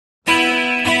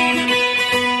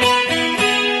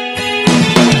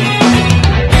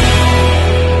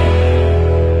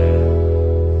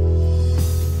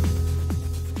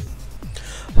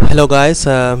Hello guys,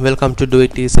 welcome to Do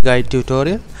It Easy Guide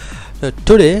tutorial.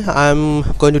 Today I'm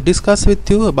going to discuss with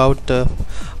you about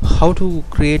how to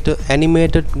create an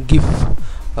animated GIF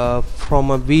from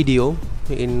a video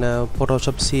in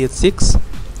Photoshop CS6.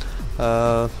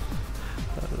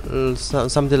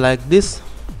 Something like this.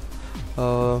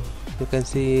 You can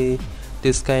see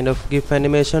this kind of GIF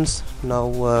animations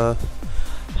now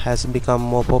has become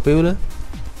more popular,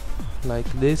 like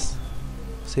this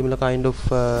similar kind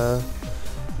of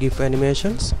GIF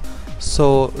animations.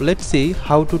 So let's see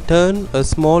how to turn a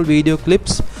small video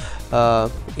clips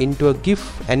into a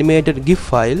animated GIF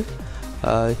file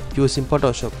using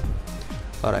Photoshop.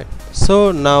 Alright,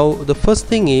 so now the first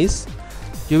thing is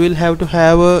you will have to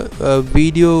have a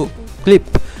video clip,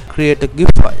 create a GIF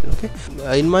file. Okay,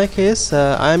 in my case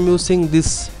I am using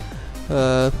this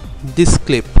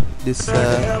clip.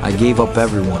 I gave up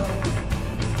everyone,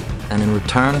 and in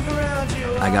return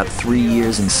I got 3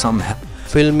 years in some help.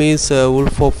 Film is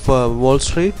Wolf of Wall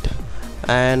Street,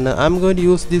 and I'm going to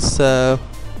use this to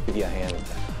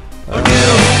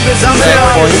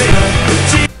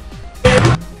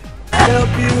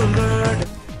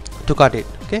cut it.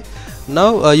 Okay,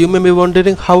 now you may be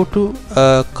wondering how to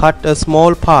cut a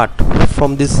small part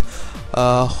from this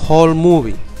whole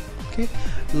movie. Okay,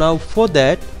 now for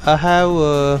that I have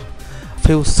a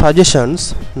few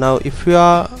suggestions. Now if you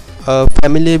are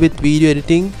familiar with video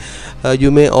editing,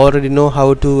 you may already know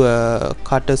how to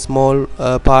cut a small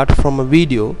part from a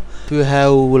video. If you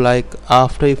have like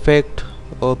After Effects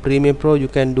or Premiere Pro, you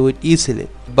can do it easily.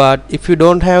 But if you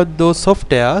don't have those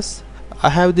softwares, I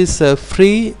have this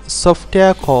free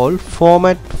software called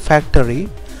Format Factory,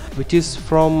 which is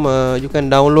from you can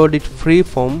download it free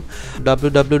from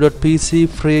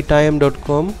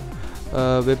www.pcfreetime.com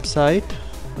website.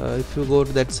 If you go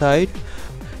to that site,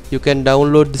 you can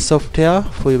download the software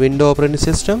for your Windows operating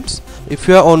systems. If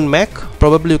you are on Mac,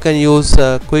 probably you can use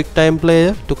QuickTime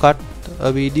Player to cut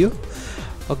a video.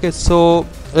 Okay, so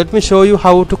let me show you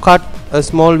how to cut a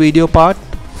small video part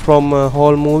from a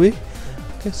whole movie.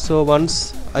 Okay, so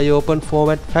once I open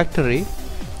Format Factory,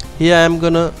 here I am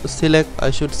gonna select,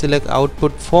 I should select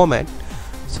output format.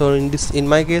 So in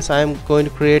my case I am going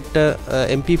to create a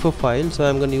MP4 file, so I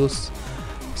am going to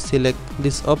select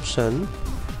this option,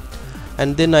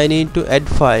 and then I need to add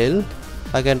file.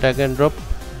 I can drag and drop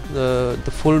the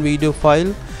full video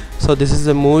file. So this is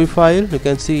a movie file. You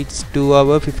can see it's 2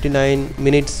 hours 59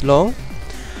 minutes long.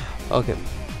 Okay,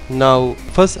 now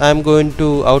first I am going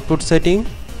to output settings.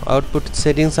 I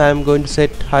am going to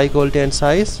set high quality and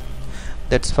size.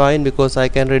 That's fine because I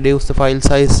can reduce the file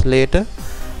size later.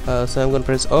 So I'm going to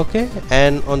press OK,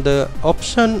 and on the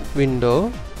option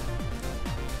window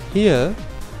here,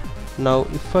 now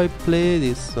if I play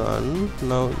this one,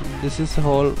 now this is the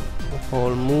whole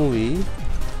movie.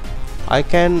 I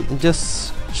can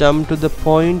just jump to the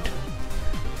point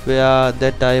where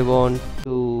that I want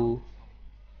to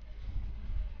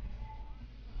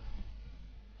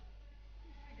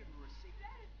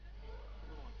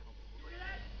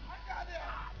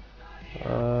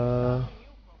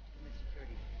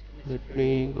let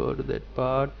me go to that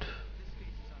part.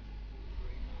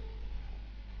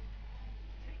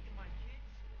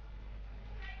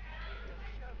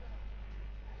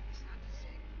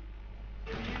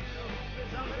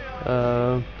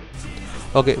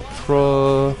 Okay,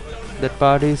 for that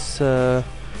part is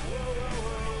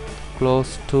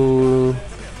close to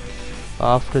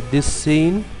after this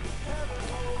scene.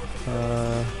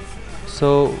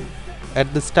 So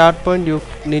at the start point you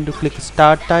need to click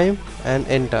start time and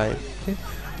end time. Okay,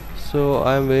 so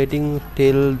I am waiting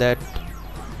till that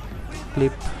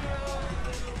clip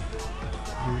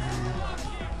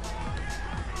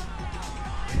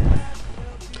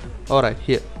alright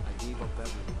here,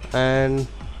 and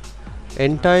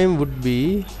end time would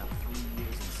be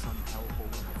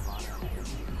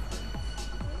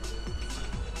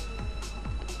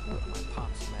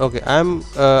okay. I'm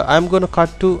gonna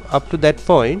cut to up to that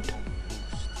point.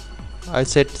 I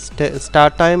set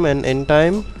start time and end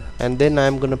time, and then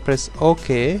I'm gonna press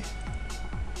OK,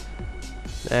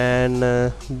 and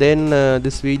then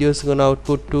this video is gonna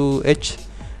output to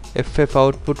HFF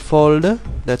output folder.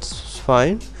 That's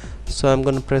fine. So I'm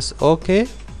gonna press OK,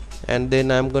 and then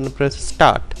I'm gonna press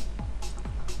start.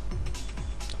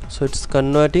 So it's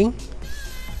converting.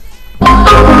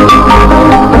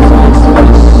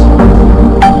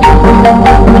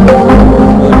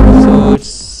 So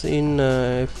it's in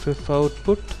FF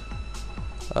output.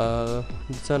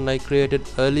 This one I created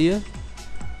earlier,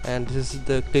 and this is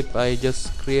the clip I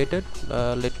just created.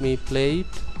 Let me play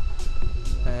it,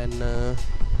 and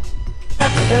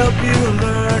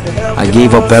I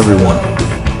gave up everyone,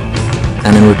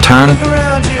 and in return,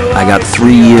 I got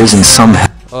 3 years and some hell.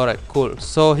 Alright, cool.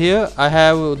 So here I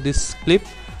have this clip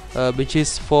which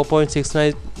is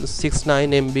 4.69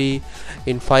 MB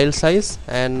in file size,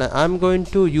 and I'm going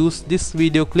to use this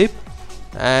video clip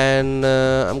and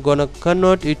I'm gonna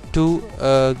convert it to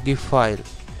a GIF file.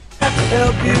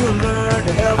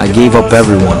 I gave up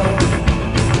everyone,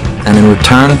 and in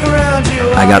return,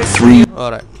 I got 3.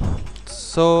 Alright,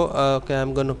 so okay,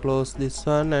 I'm gonna close this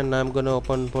one and I'm gonna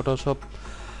open Photoshop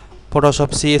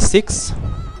CS6,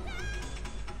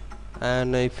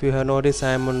 and if you have noticed,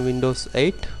 I am on Windows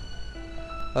 8.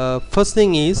 First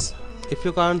thing is, if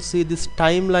you can't see this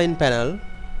timeline panel,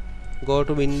 go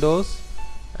to Windows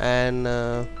and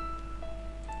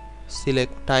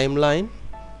select timeline.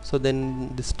 So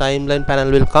then this timeline panel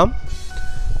will come,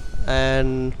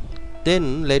 and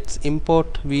then let's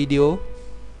import video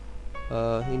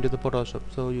into the Photoshop.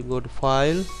 So you go to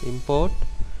File, Import,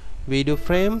 Video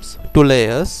Frames to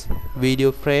Layers,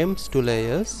 Video Frames to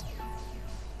Layers,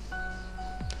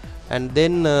 and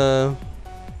then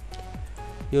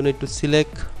you need to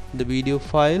select the video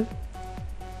file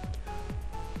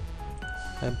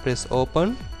and press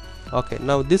open. Okay,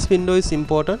 now this window is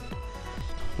important.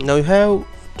 Now you have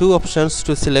two options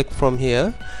to select from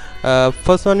here.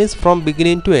 First one is from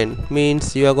beginning to end,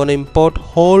 means you are going to import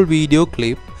whole video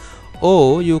clip,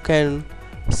 or you can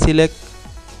select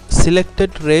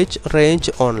selected range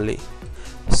only.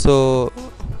 So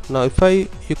now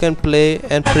you can play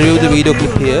and preview the video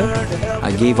clip here.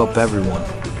 I gave up everyone,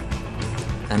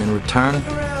 and in return,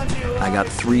 I got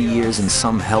 3 years in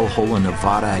some hellhole in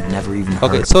Nevada I'd never even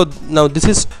heard. Okay, so now this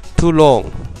is too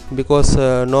long, because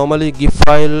normally GIF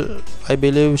file I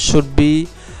believe should be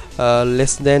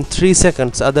less than 3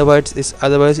 seconds, otherwise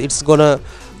it's gonna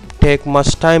take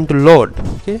much time to load.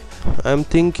 Okay, I'm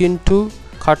thinking to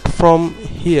cut from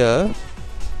here,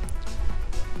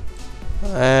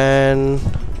 and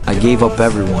I gave up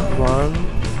everyone,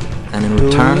 and in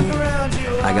return,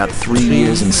 I got 3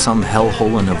 years in some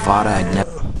hellhole in Nevada I'd never.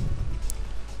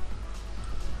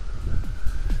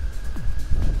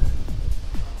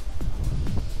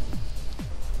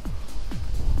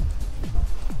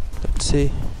 Let's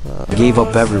see. I gave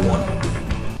up everyone.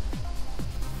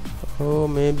 Oh,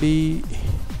 maybe.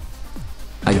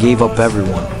 I gave up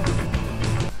everyone.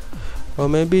 Or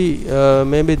maybe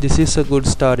this is a good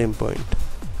starting point.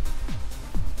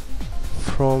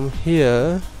 From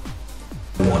here.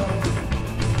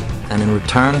 And in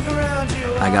return,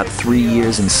 I got 3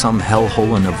 years in some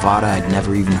hellhole in Nevada I'd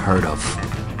never even heard of.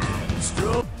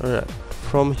 Alright,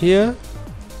 from here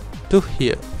to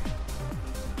here.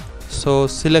 So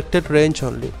selected range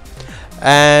only,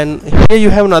 and here you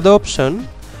have another option,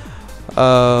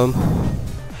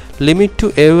 limit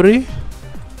to every,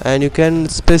 and you can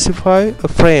specify a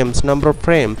frames, number of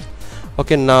frames.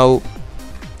 Okay, now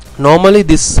normally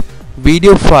this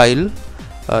video file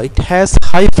it has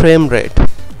high frame rate,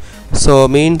 so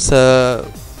means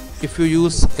if you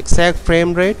use exact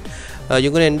frame rate,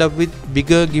 you're gonna end up with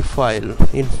bigger GIF file.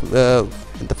 In the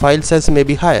file size may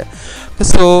be higher. Okay,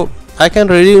 so I can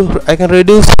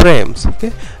reduce frames.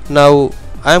 Okay, now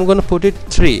I am gonna put it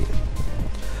 3.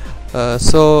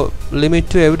 So limit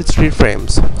to every 3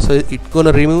 frames. So it's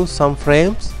gonna remove some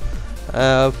frames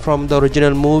from the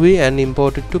original movie and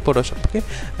import it to Photoshop. Okay,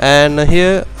 and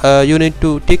here you need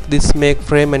to tick this make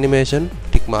frame animation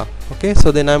tick mark. Okay,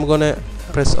 so then I'm gonna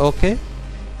press OK,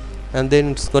 and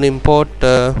then it's gonna import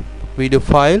video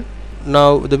file.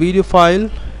 Now the video file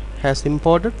has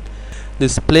imported.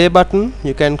 This play button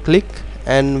you can click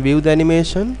and view the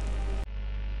animation.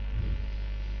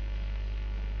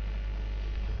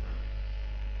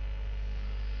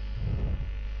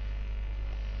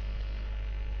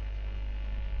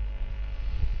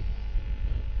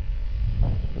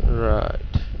 Right,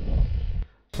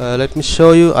 let me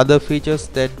show you other features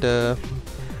that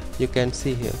you can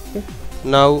see here. Okay,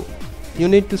 now you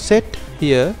need to set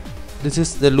here, this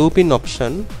is the looping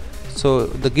option. So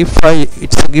the GIF file,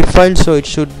 it's a GIF file, so it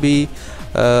should be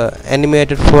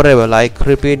animated forever, like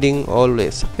repeating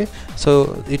always. Okay,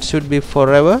 so it should be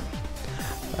forever,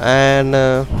 and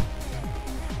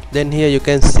then here you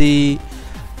can see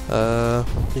the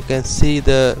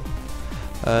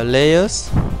layers.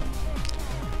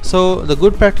 So the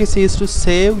good practice is to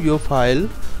save your file.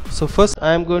 So first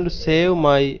I am going to save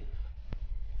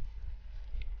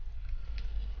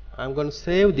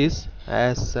this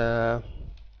as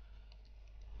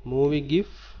movie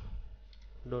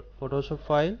gif.photoshop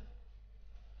file.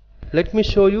 Let me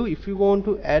show you if you want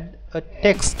to add a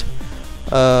text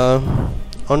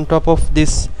on top of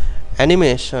this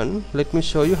animation. Let me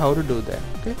show you how to do that.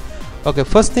 Okay,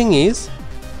 first thing is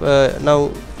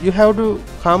now you have to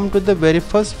come to the very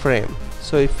first frame.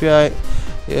 So if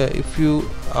you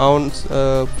on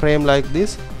frame like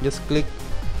this, just click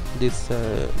this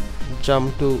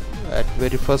jump to at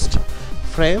very first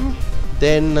frame,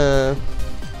 then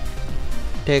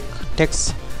take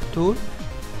text tool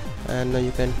and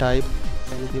you can type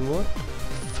anything more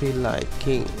feel like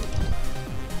king.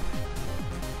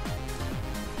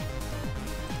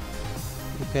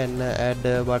 You can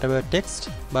add whatever text,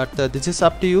 but this is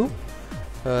up to you.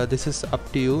 This is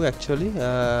up to you actually.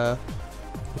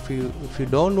 If you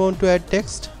don't want to add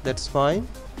text, that's fine.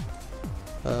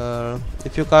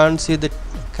 If you can't see the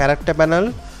character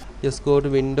panel, just go to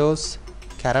Windows,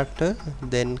 character,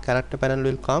 then character panel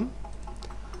will come.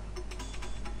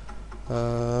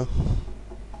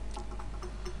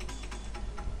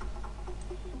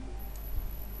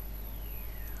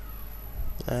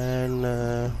 And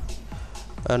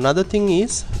another thing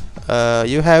is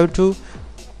you have to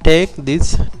take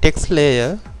this text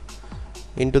layer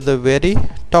into the very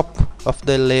top of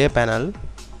the layer panel,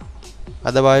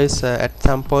 otherwise at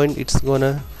some point it's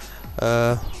gonna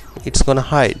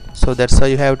hide. So that's why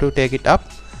you have to take it up.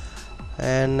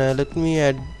 And let me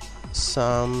add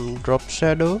some drop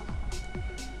shadow,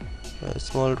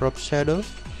 small drop shadow.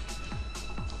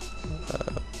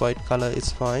 White color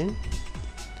is fine.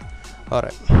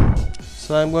 Alright,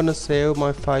 so I'm gonna save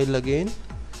my file again.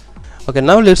 Okay,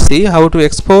 now let's see how to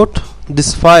export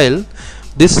this file,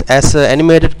 this as an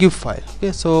animated GIF file.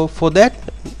 Okay, so for that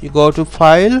you go to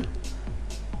File,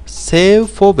 Save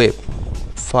for Web,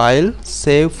 File,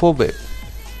 Save for Web.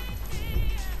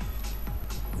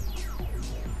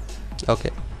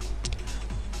 Okay,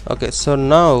 so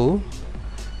now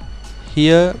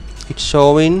here it's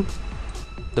showing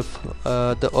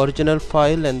the original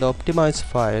file and the optimized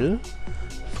file.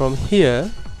 From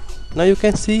here now you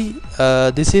can see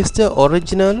this is the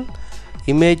original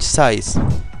image size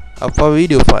of a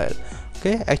video file.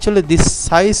 Okay, actually this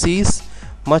size is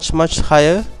much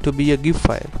higher to be a GIF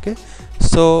file. Okay,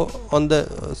 so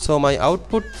my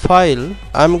output file,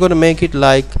 I'm gonna make it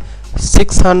like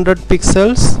 600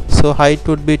 pixels, so height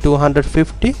would be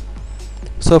 250.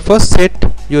 So first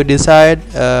set you decide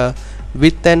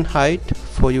width and height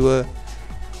for your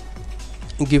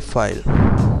GIF file.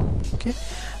 Okay,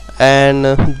 and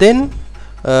then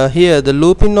here the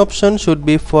looping option should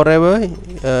be forever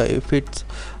if it's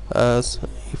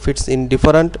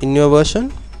indifferent in your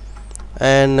version.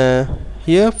 And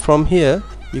here, from here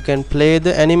you can play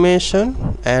the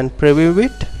animation and preview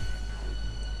it.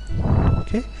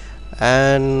 Okay,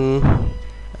 and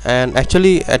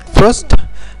actually at first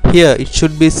here it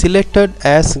should be selected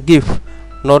as GIF,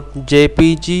 not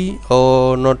JPG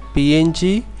or not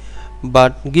PNG,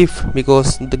 but GIF,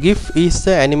 because the GIF is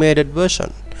the animated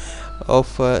version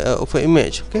of an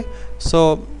image. Okay,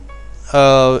 so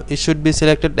it should be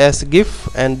selected as GIF,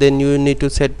 and then you need to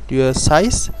set your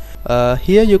size.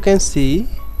 Here you can see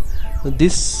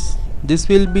this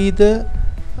will be the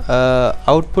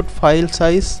output file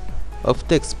size of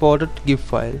the exported GIF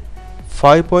file,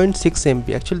 5.6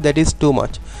 MB. Actually that is too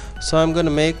much, so I'm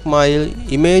gonna make my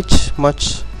image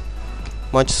much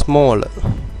smaller.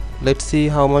 Let's see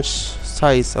how much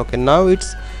size. Okay, now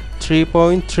it's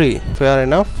 3.3, fair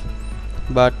enough,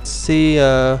 but see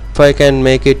if I can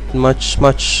make it much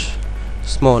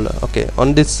smaller. Okay,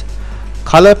 on this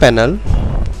color panel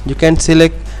you can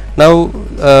select. Now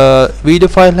video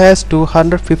file has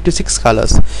 256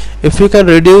 colors. If you can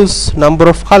reduce number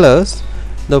of colors,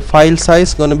 the file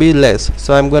size gonna be less,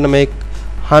 so I'm gonna make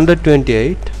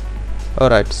 128.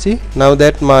 Alright, see, now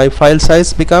that my file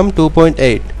size become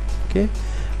 2.8. okay,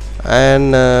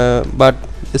 and but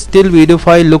still video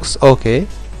file looks okay.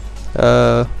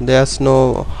 There's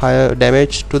no higher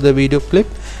damage to the video clip.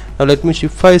 Now let me,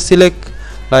 if I select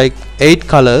like 8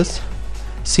 colors,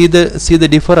 see the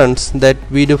difference that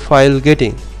video file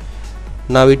getting.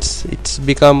 Now it's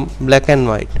become black and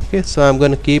white. Okay, so I'm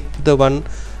gonna keep the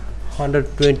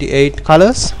 128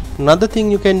 colors. Another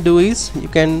thing you can do is you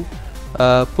can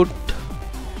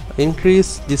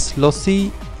increase this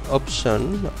lossy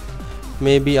option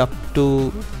maybe up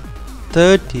to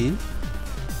 30.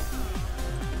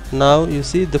 Now you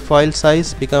see the file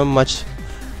size become much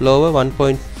lower,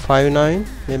 1.59.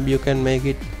 maybe you can make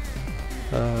it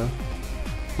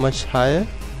much higher,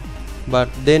 but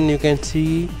then you can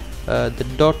see the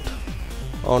dot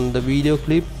on the video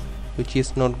clip, which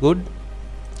is not good.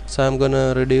 So I'm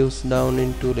gonna reduce down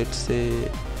into, let's say,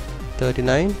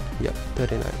 39. Yeah,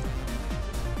 39.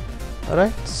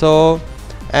 Alright, so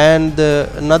and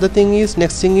another thing is,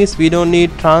 next thing is, we don't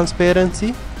need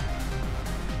transparency,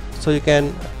 so you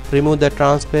can remove the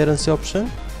transparency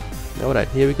option. Alright,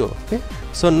 here we go. Okay,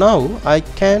 So now I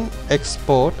can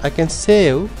export, I can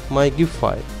save my GIF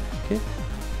file. Okay,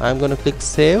 I'm gonna click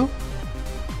save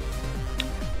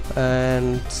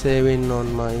and save in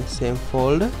on my same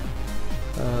folder,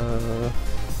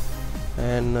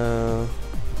 and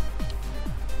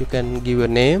you can give a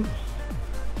name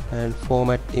and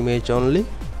format image only,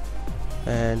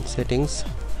 and settings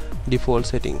default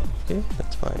setting. Okay,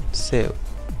 that's fine. Save.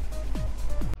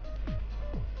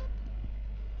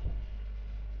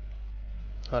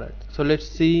 Alright, so let's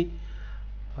see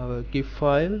our GIF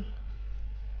file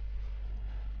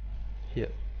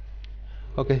here.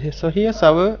 Okay, so here's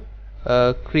our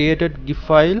created GIF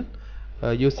file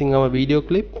using our video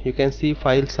clip. You can see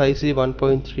file size is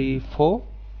 1.34.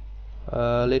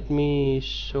 Let me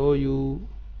show you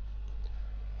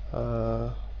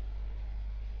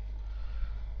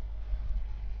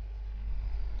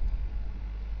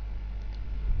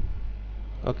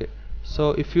okay,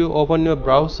 so if you open your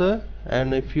browser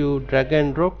and if you drag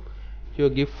and drop your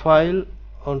GIF file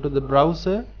onto the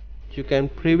browser, you can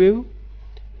preview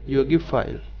your GIF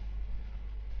file.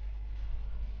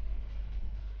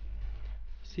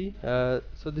 See,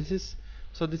 so this is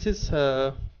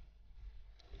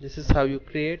how you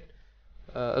create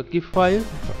a GIF file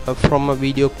from a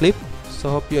video clip.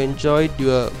 So hope you enjoyed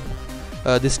your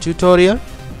this tutorial.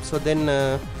 So then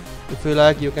if you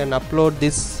like, you can upload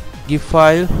this GIF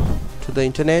file to the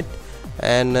internet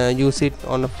and use it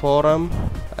on a forum,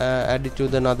 add it to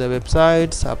the other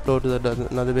websites, upload to the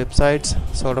another websites,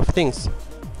 sort of things.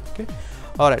 Okay,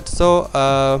 alright, so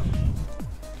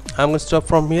I'm going to stop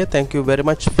from here. Thank you very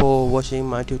much for watching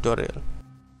my tutorial.